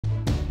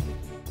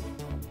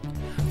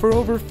For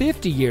over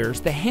 50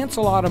 years, the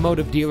Hansel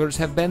Automotive Dealers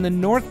have been the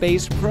North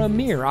Bay's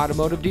premier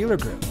automotive dealer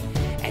group.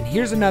 And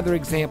here's another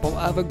example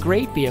of a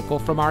great vehicle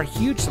from our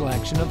huge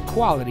selection of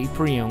quality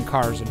pre-owned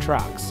cars and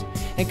trucks.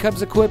 And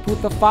comes equipped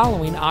with the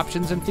following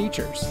options and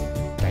features: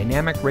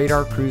 dynamic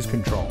radar cruise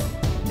control,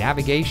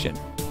 navigation,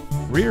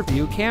 rear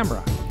view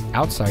camera,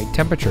 outside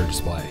temperature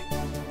display,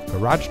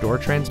 garage door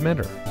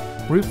transmitter,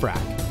 roof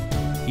rack,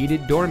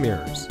 heated door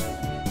mirrors,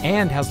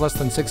 and has less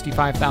than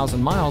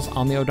 65,000 miles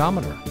on the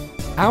odometer.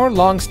 Our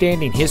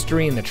long-standing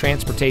history in the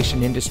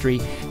transportation industry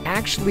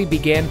actually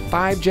began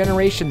 5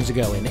 generations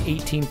ago in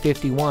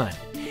 1851,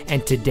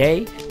 and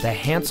today the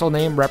Hansel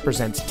name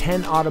represents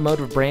 10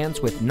 automotive brands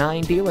with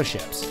 9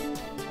 dealerships.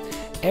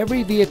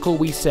 Every vehicle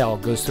we sell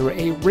goes through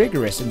a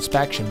rigorous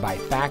inspection by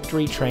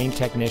factory-trained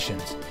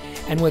technicians,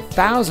 and with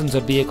thousands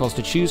of vehicles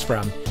to choose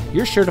from,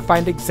 you're sure to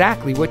find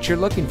exactly what you're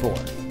looking for.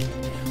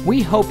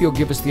 We hope you'll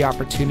give us the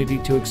opportunity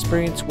to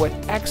experience what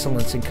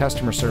excellence in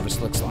customer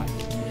service looks like.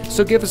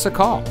 So give us a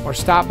call or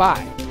stop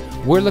by.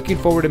 We're looking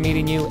forward to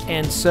meeting you,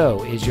 and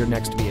so is your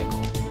next vehicle.